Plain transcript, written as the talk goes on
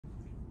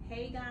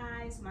Hey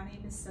guys, my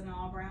name is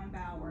Sanah Brown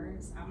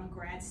Bowers. I'm a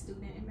grad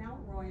student in Mount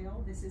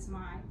Royal. This is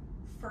my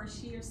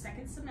first year,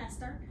 second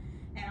semester,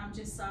 and I'm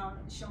just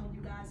showing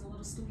you guys a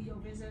little studio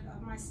visit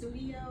of my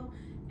studio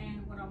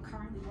and what I'm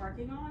currently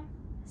working on.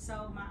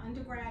 So my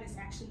undergrad is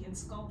actually in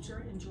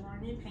sculpture and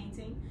drawing and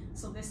painting.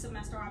 So this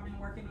semester I've been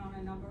working on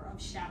a number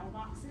of shadow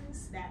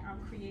boxes that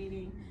I'm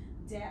creating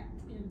depth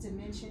and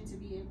dimension to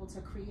be able to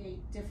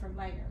create different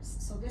layers.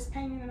 So this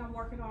painting that I'm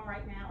working on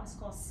right now is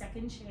called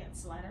Second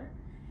Chance Letter,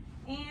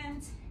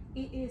 and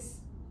it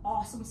is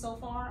awesome so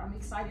far. I'm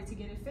excited to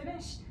get it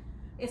finished.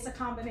 It's a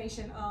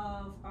combination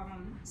of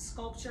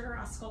sculpture.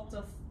 I sculpt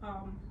a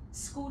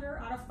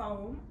scooter out of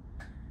foam,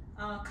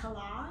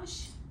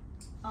 collage.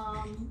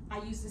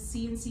 I use the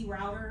CNC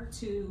router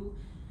to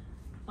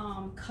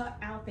cut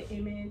out the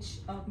image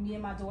of me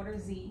and my daughter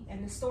Z.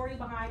 And the story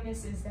behind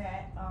this is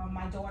that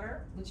my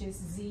daughter, which is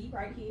Z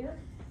right here,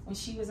 when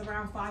she was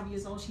around 5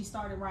 years old, she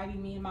started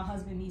writing me and my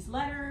husband these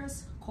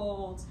letters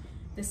called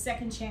the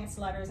Second Chance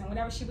Letters. And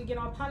whenever she would get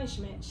on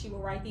punishment, she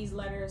would write these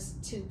letters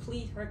to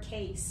plead her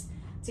case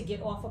to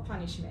get off of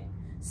punishment.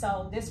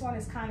 So this one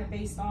is kind of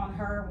based on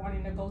her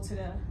wanting to go to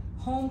the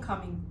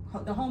homecoming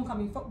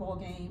football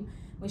game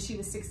when she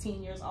was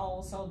 16 years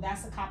old. So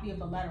that's a copy of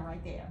the letter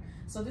right there.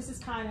 So this is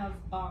kind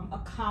of a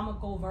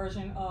comical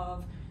version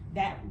of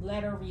that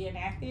letter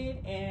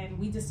reenacted, and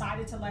we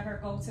decided to let her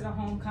go to the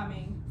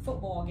homecoming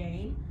football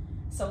game.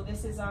 So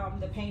this is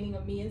the painting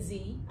of me and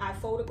Z. I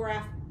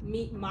photographed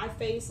my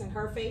face and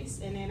her face,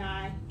 and then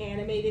I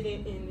animated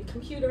it in the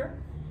computer.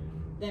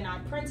 Then I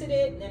printed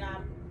it, then I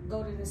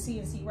go to the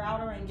CNC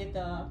router and get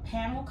the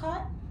panel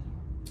cut.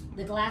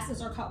 The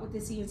glasses are cut with the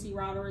CNC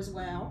router as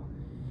well.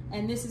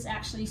 And this is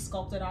actually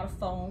sculpted out of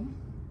foam.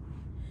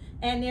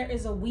 And there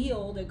is a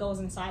wheel that goes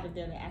inside of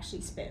there that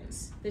actually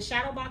spins. The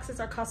shadow boxes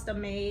are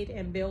custom made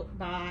and built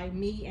by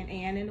me and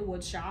Ann in the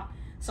wood shop.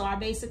 So I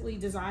basically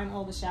design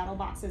all the shadow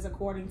boxes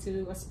according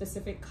to a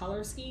specific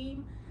color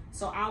scheme.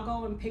 So I'll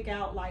go and pick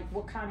out like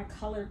what kind of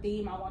color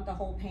theme I want the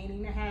whole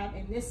painting to have.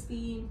 And this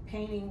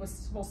painting was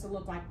supposed to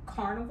look like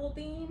carnival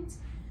themed.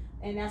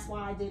 And that's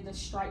why I did the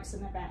stripes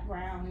in the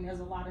background, and there's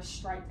a lot of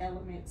striped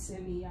elements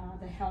in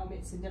the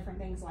helmets and different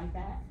things like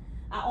that.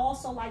 I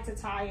also like to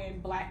tie in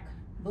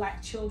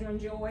black children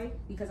joy,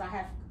 because I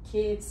have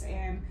kids,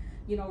 and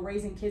you know,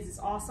 raising kids is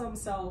awesome.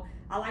 So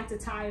I like to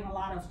tie in a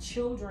lot of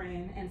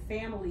children and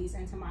families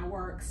into my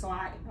work. So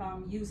I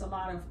use a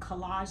lot of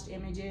collaged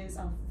images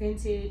of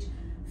vintage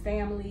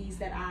families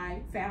that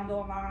I found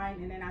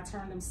online, and then I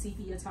turn them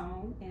sepia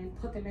tone and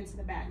put them into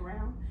the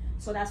background.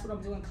 So that's what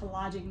I'm doing,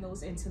 collaging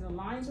those into the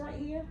lines right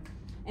here.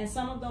 And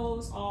some of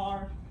those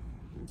are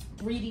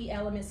 3D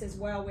elements as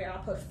well, where I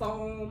put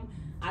foam,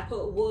 I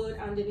put wood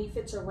underneath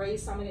it to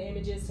raise some of the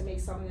images to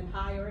make some of them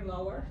higher and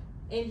lower.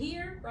 And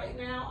here, right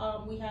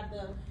now, we have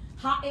the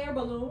hot air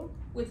balloon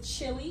with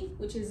Chili,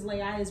 which is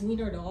Leia's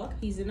wiener dog.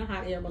 He's in the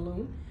hot air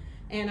balloon.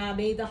 And I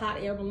made the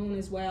hot air balloon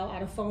as well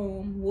out of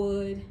foam,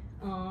 wood,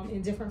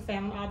 and different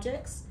found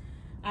objects.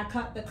 I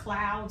cut the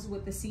clouds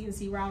with the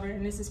CNC router,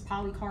 and this is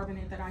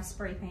polycarbonate that I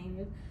spray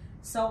painted.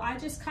 So I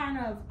just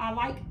I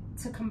like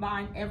to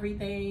combine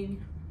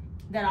everything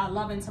that I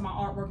love into my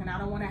artwork, and I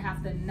don't want to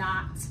have to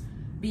not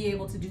be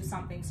able to do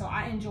something. So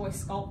I enjoy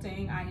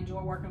sculpting, I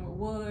enjoy working with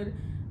wood,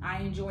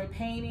 I enjoy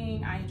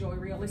painting, I enjoy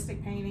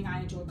realistic painting,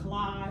 I enjoy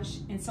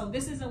collage. And so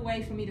this is a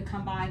way for me to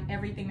combine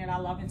everything that I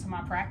love into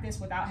my practice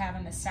without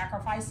having to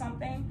sacrifice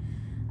something,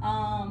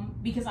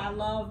 because I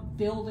love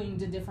building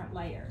the different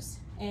layers.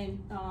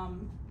 And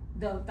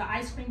the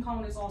ice cream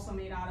cone is also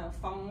made out of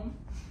foam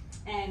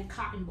and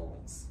cotton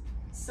balls.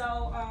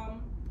 So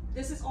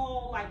this is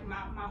all like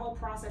my whole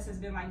process has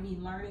been like me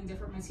learning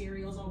different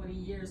materials over the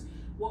years,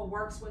 what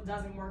works, what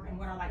doesn't work, and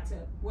what I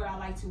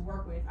like to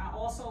work with. I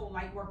also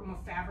like working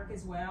with fabric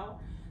as well.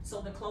 So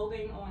the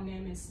clothing on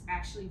them is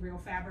actually real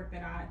fabric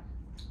that I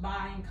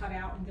buy and cut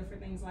out and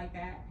different things like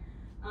that.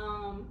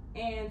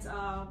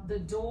 The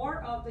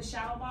door of the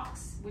shadow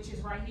box, which is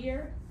right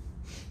here,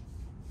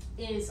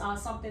 is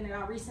something that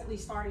I recently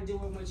started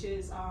doing, which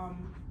is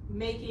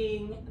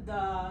making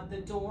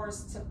the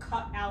doors to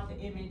cut out the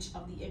image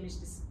of the image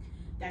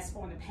that's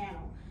on the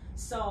panel.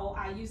 So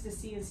I use the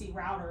CNC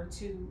router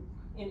to,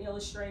 in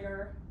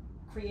Illustrator,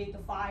 create the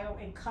file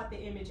and cut the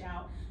image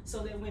out,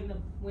 so that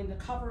when the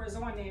cover is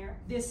on there,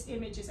 this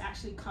image is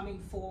actually coming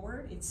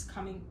forward. It's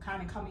coming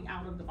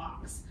out of the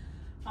box.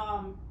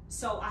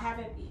 So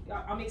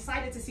I'm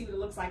excited to see what it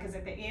looks like, because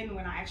at the end,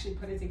 when I actually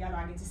put it together,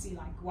 I get to see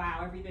like,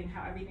 wow,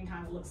 how everything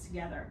kind of looks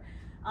together.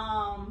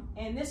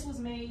 And this was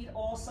made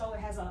also, it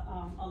has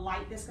a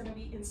light that's going to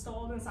be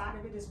installed inside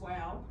of it as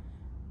well.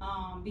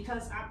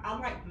 Because I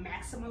like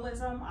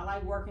maximalism. I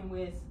like working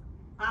with,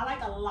 I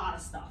like a lot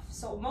of stuff.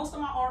 So most of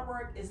my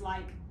artwork is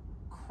like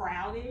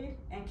crowded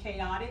and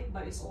chaotic,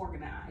 but it's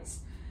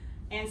organized.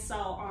 And so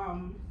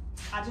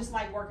I just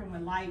like working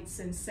with lights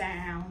and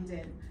sound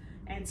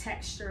and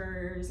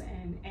textures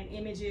and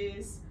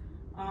images.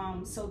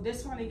 So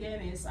this one again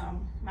is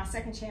my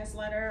Second Chance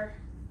Letter.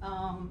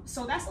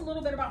 So that's a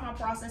little bit about my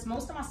process.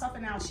 Most of my stuff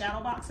are now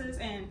shadow boxes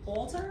and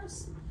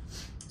altars.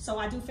 So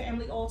I do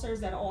family altars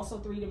that are also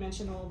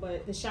three-dimensional,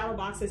 but the shadow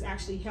boxes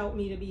actually help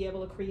me to be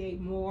able to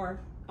create more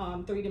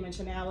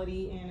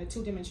three-dimensionality in a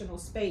two-dimensional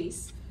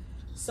space.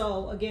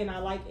 So again, I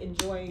like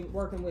enjoying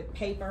working with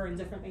paper and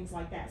different things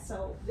like that.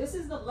 So this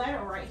is the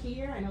letter right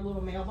here in a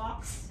little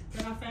mailbox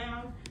that I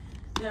found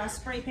that I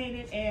spray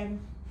painted,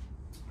 and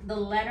the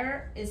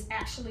letter is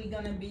actually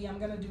gonna be, I'm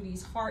gonna do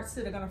these hearts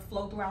that are gonna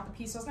flow throughout the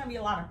piece. So it's gonna be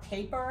a lot of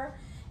paper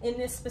in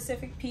this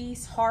specific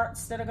piece,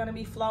 hearts that are gonna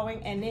be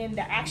flowing, and then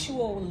the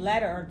actual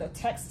letter, the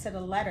text to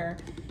the letter,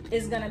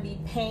 is gonna be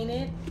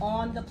painted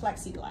on the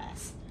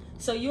plexiglass.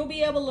 So you'll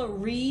be able to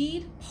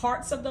read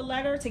parts of the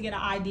letter to get an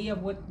idea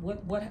of what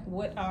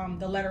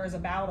the letter is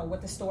about or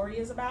what the story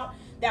is about.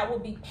 That will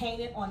be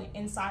painted on the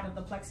inside of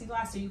the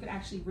plexiglass, so you can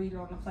actually read it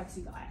on the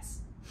plexiglass.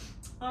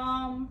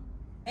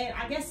 And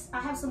I guess I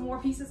have some more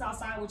pieces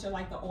outside, which are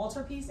like the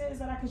altar pieces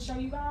that I can show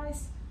you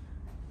guys.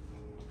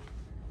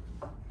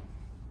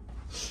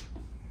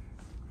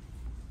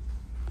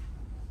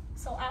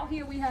 So out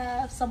here we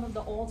have some of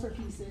the altar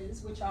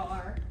pieces, which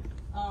are,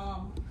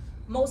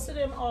 most of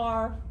them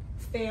are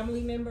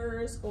family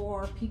members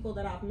or people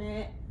that I've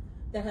met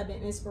that have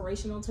been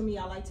inspirational to me.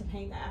 I like to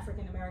paint the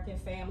African-American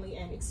family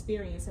and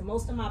experience, and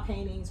most of my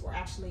paintings were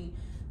actually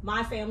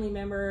my family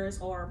members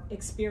or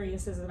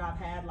experiences that I've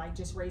had, like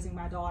just raising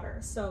my daughter.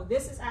 So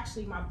this is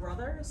actually my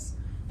brothers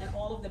and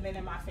all of the men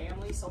in my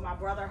family. So my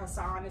brother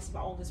Hassan is my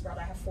oldest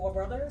brother. I have 4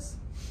 brothers.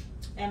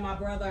 And my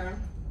brother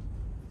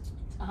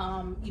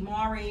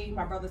Imari,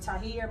 my brother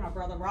Tahir, my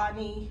brother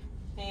Rodney,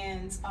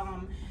 and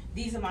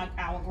these are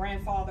our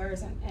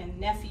grandfathers and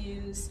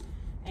nephews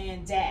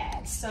and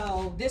dad.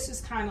 So this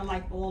is kind of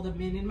like all the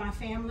men in my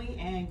family.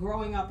 And I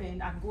grew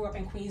up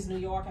in Queens, New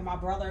York, and my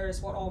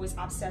brothers were always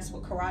obsessed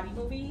with karate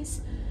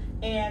movies.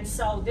 And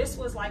so this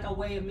was like a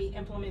way of me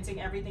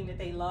implementing everything that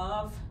they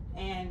love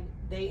and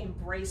they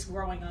embrace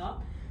growing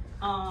up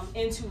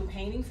into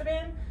painting for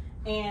them.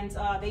 And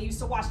they used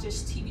to watch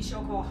this TV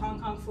show called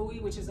Hung Kung Fu,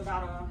 which is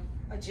about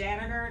a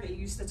janitor that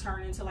used to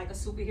turn into like a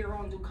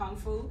superhero and do kung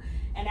fu.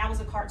 And that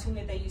was a cartoon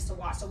that they used to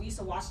watch. So we used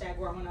to watch that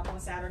growing up on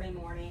Saturday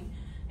morning.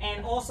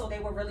 And also they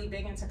were really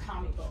big into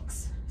comic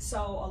books. So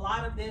a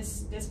lot of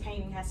this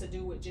painting has to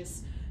do with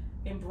just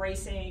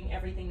embracing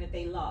everything that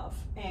they love.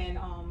 And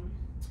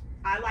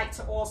I like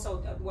to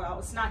also, well,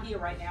 it's not here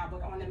right now,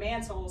 but on the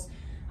mantles,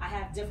 I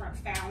have different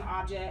found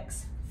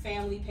objects,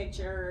 family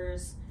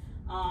pictures,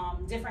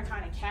 different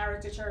kind of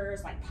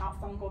caricatures, like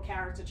Pop Funko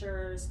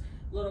caricatures,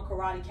 little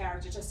karate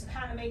caricatures, to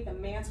kind of make the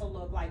mantle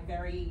look like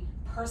very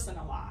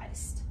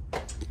personalized.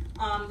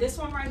 This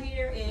one right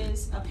here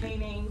is a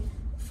painting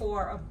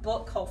for a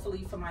book,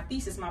 hopefully for my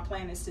thesis. My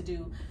plan is to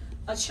do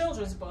a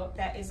children's book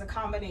that is a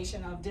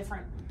combination of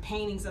different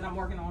paintings that I'm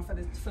working on for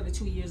the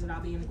 2 years that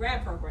I'll be in the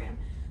grad program.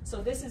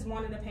 So this is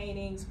one of the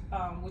paintings,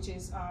 which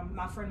is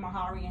my friend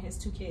Mahari and his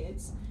 2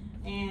 kids.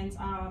 And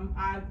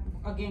I,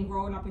 again,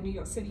 growing up in New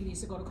York City,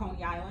 used to go to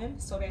Coney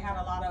Island. So they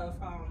had a lot of,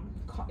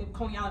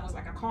 Coney Island was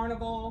like a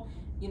carnival.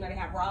 You know, they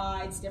had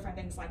rides, different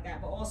things like that.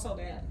 But also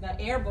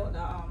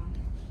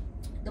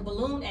the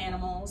balloon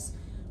animals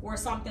were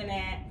something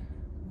that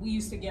we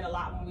used to get a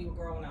lot when we were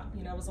growing up.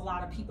 You know, there was a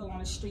lot of people on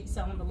the street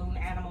selling balloon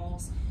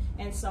animals.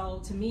 And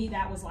so to me,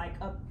 that was like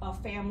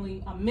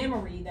a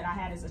memory that I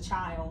had as a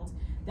child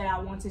that I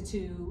wanted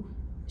to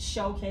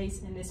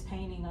showcase in this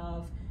painting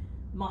of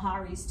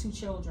Mahari's 2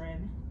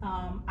 children.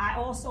 I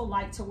also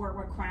like to work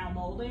with crown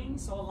molding.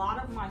 So a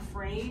lot of my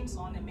frames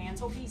on the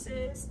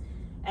mantelpieces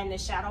and the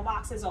shadow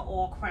boxes are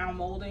all crown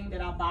molding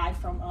that I buy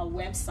from a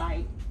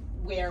website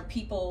where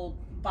people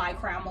buy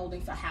crown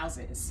molding for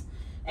houses.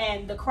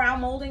 And the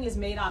crown molding is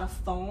made out of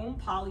foam,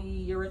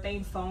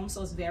 polyurethane foam,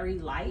 so it's very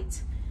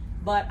light.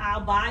 But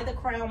I'll buy the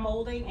crown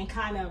molding and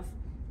kind of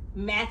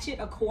match it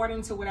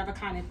according to whatever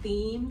kind of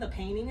theme the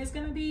painting is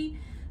gonna be.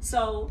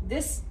 So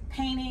this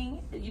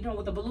painting, you know,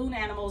 with the balloon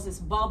animals, it's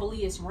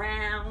bubbly, it's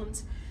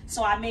round.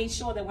 So I made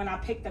sure that when I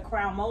picked the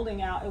crown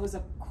molding out, it was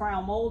a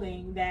crown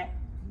molding that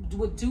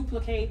would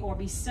duplicate or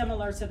be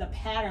similar to the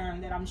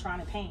pattern that I'm trying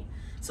to paint.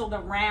 So the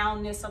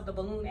roundness of the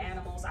balloon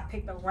animals, I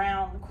picked the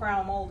round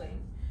crown molding.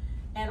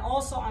 And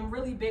also I'm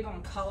really big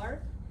on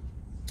color.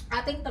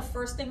 I think the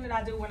first thing that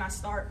I do when I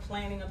start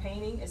planning a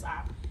painting is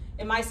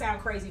it might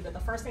sound crazy, but the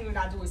first thing that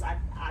I do is I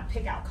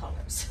pick out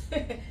colors.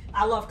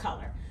 I love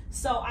color.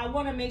 So I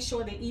want to make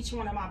sure that each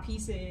one of my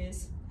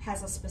pieces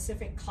has a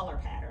specific color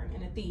pattern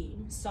and a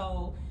theme.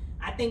 So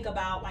I think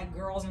about like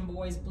girls and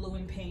boys, blue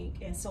and pink.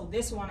 And so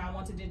this one, I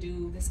wanted to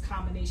do this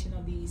combination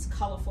of these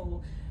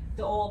colorful,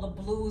 all the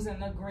blues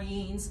and the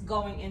greens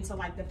going into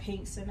like the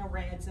pinks and the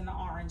reds and the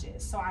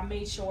oranges. So I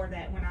made sure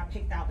that when I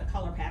picked out the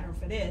color pattern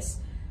for this,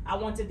 I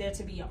wanted there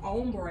to be an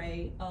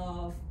ombre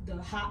of the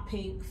hot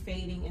pink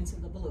fading into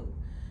the blue.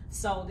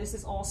 So this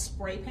is all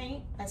spray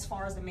paint as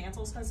far as the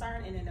mantle is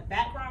concerned, and then the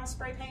background is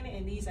spray painted,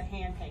 and these are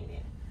hand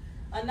painted.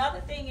 Another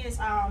thing is,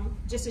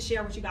 just to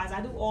share with you guys,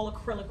 I do all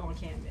acrylic on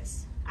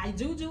canvas. I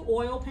do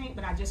oil paint,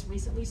 but I just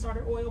recently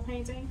started oil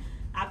painting.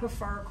 I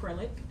prefer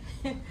acrylic.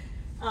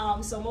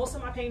 So most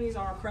of my paintings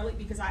are acrylic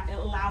because it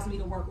allows me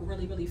to work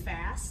really, really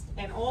fast.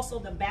 And also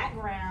the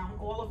background,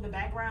 all of the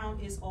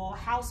background is all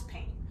house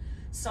paint.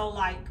 So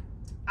like,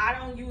 I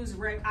don't use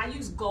I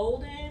use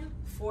golden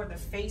for the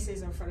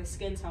faces and for the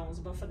skin tones,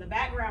 but for the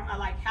background, I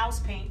like house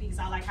paint because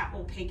I like how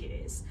opaque it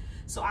is.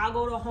 So I'll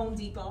go to Home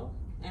Depot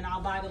and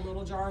I'll buy the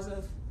little jars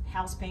of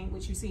house paint,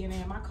 which you see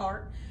in my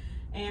cart.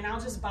 And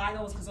I'll just buy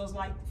those because those are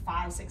like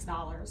 $5,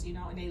 $6, you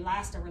know, and they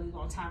last a really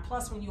long time.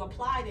 Plus, when you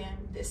apply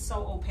them, it's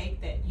so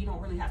opaque that you don't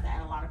really have to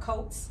add a lot of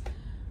coats.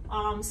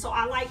 So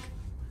I like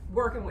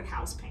working with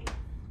house paint.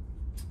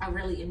 I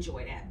really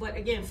enjoy that. But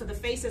again, for the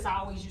faces, I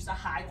always use a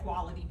high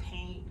quality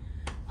paint.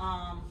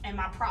 And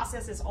my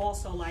process is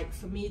also like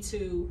for me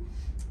to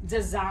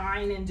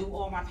design and do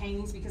all my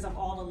paintings because of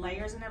all the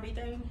layers and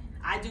everything.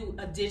 I do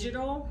a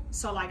digital,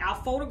 so like I'll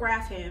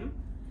photograph him.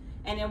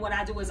 And then what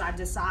I do is I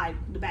decide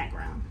the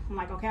background. I'm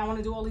like, okay, I want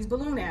to do all these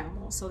balloon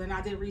animals. So then I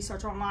did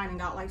research online and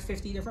got like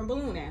 50 different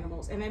balloon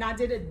animals. And then I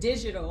did a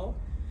digital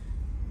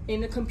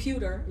in the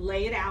computer,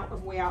 lay it out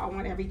of where I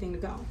want everything to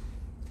go.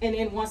 And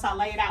then once I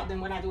lay it out,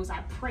 then what I do is I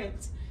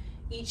print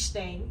each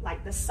thing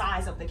like the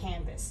size of the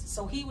canvas.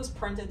 So he was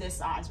printed this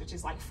size, which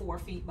is like 4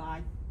 feet by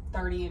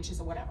 30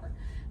 inches or whatever.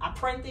 I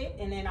print it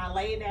and then I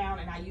lay it down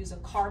and I use a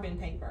carbon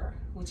paper,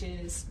 which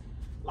is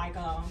like,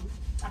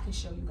 I can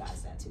show you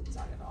guys that too because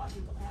I get a lot of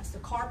people ask. The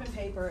carbon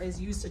paper is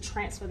used to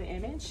transfer the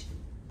image.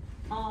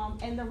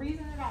 And the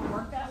reason that I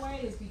work that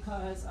way is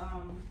because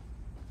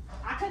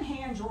I can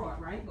hand draw it,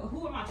 right? But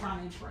who am I trying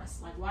to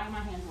impress? Like, why am I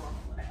hand drawing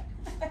all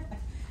of that?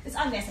 It's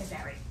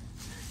unnecessary.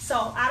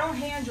 So I don't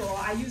hand draw.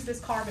 I use this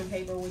carbon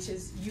paper, which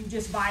is, you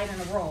just buy it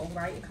in a roll,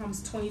 right? It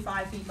comes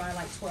 25 feet by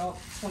like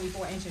 12,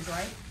 24 inches,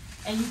 right?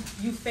 And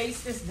you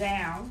face this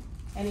down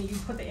and then you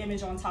put the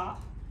image on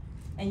top.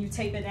 And you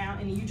tape it down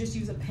and you just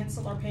use a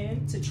pencil or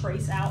pen to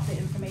trace out the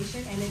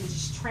information and then it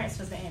just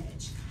transfers the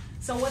image.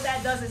 So what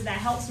that does is that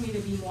helps me to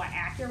be more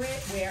accurate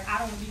where I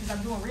don't, because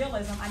I'm doing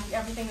realism, I need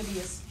everything to be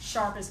as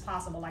sharp as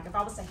possible. Like if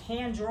I was to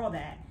hand draw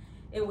that,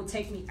 it would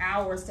take me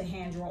hours to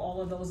hand draw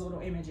all of those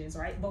little images,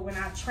 right? But when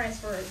I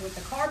transfer it with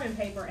the carbon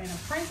paper and a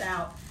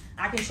printout,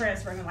 I can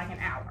transfer it in like an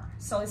hour.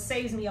 So it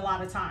saves me a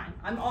lot of time.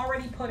 I'm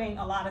already putting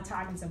a lot of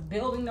time into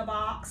building the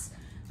box,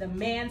 the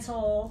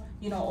mantle,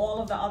 you know,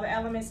 all of the other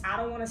elements. I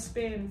don't want to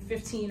spend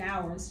 15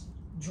 hours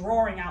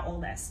drawing out all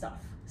that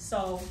stuff.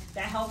 So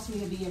that helps me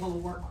to be able to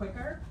work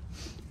quicker.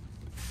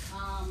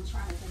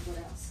 Trying to think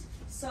what else.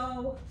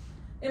 So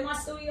in my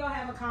studio, I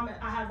have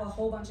a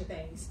whole bunch of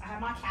things. I have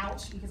my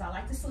couch because I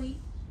like to sleep.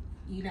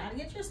 You gotta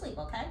get your sleep,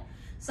 okay?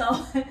 So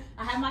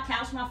I have my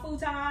couch, my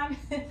futon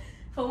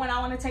for when I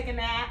want to take a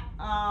nap.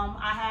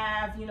 I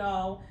have, you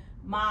know,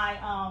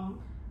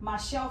 my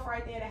shelf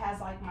right there that has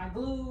like my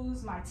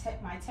glues, my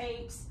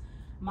tapes,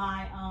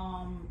 my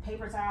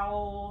paper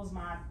towels,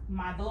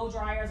 my blow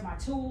dryers, my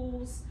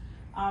tools.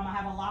 I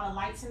have a lot of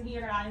lights in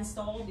here that I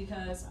installed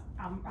because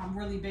I'm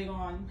really big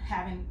on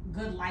having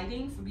good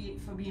lighting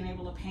for being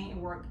able to paint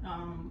and work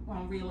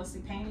on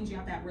realistic paintings. You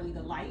have to have really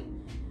good light.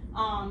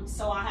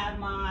 So I have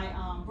my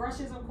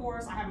brushes, of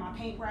course. I have my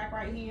paint rack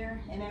right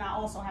here, and then I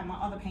also have my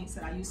other paints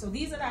that I use. So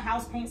these are the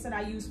house paints that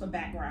I use for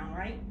background,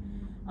 right?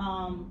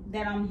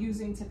 That I'm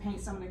using to paint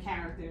some of the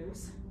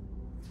characters.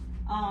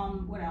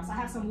 What else? I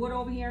have some wood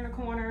over here in the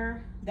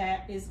corner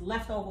that is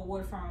leftover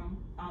wood from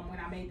when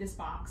I made this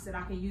box that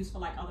I can use for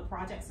like other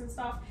projects and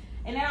stuff.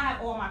 And then I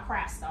have all my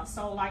craft stuff.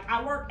 So like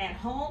I work at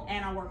home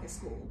and I work at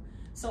school.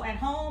 So at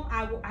home,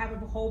 I have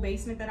a whole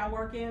basement that I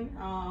work in,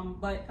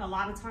 but a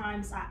lot of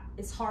times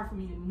it's hard for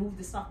me to move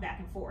the stuff back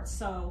and forth.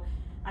 So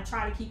I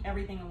try to keep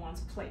everything in one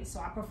place. So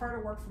I prefer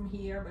to work from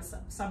here, but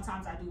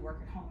sometimes I do work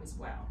at home as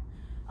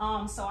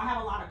well. So I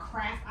have a lot of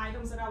craft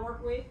items that I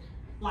work with,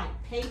 like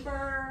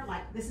paper,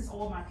 like this is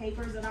all my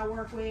papers that I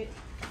work with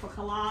for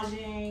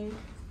collaging,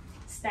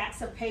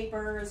 stacks of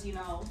papers, you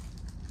know,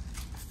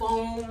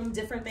 foam,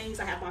 different things.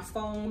 I have my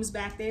foams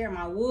back there,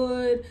 my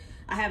wood.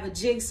 I have a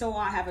jigsaw,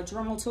 I have a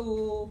Dremel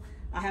tool,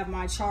 I have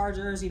my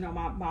chargers, you know,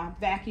 my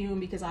vacuum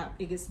because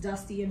it gets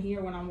dusty in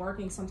here when I'm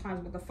working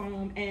sometimes with the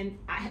foam. And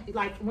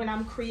like when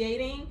I'm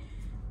creating,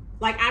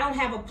 like I don't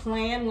have a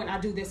plan when I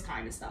do this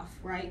kind of stuff,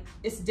 right?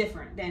 It's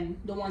different than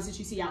the ones that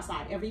you see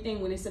outside.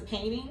 Everything, when it's a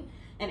painting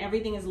and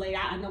everything is laid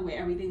out, I know where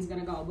everything's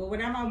gonna go. But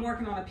whenever I'm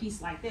working on a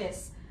piece like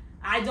this,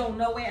 I don't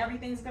know where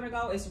everything's gonna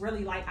go. It's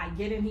really like I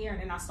get in here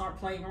and then I start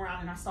playing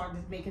around and I start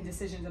making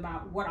decisions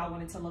about what I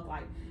want it to look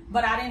like.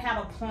 But I didn't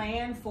have a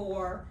plan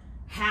for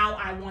how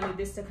I wanted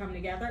this to come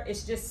together.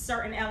 It's just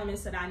certain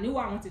elements that I knew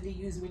I wanted to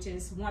use, which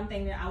is one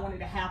thing that I wanted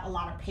to have a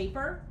lot of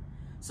paper.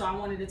 So I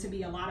wanted it to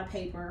be a lot of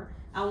paper.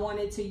 I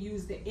wanted to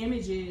use the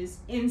images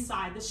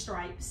inside the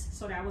stripes.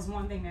 So that was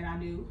one thing that I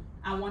knew.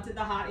 I wanted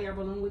the hot air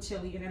balloon with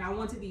chili, and then I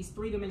wanted these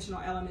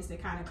three-dimensional elements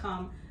that kind of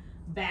come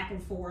back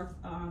and forth.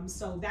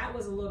 So that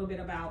was a little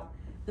bit about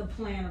the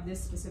plan of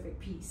this specific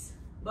piece.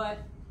 But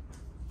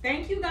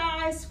thank you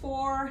guys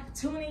for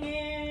tuning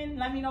in.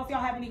 Let me know if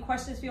y'all have any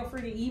questions. Feel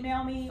free to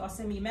email me or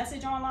send me a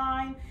message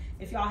online.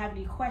 If y'all have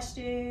any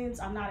questions,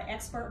 I'm not an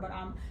expert, but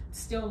I'm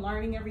still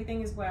learning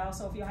everything as well.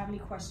 So if y'all have any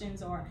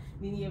questions or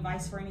need any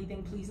advice for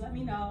anything, please let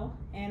me know.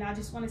 And I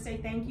just want to say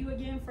thank you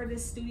again for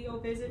this studio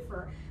visit,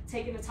 for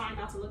taking the time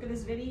out to look at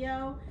this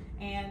video.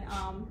 And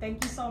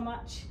thank you so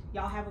much.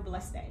 Y'all have a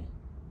blessed day.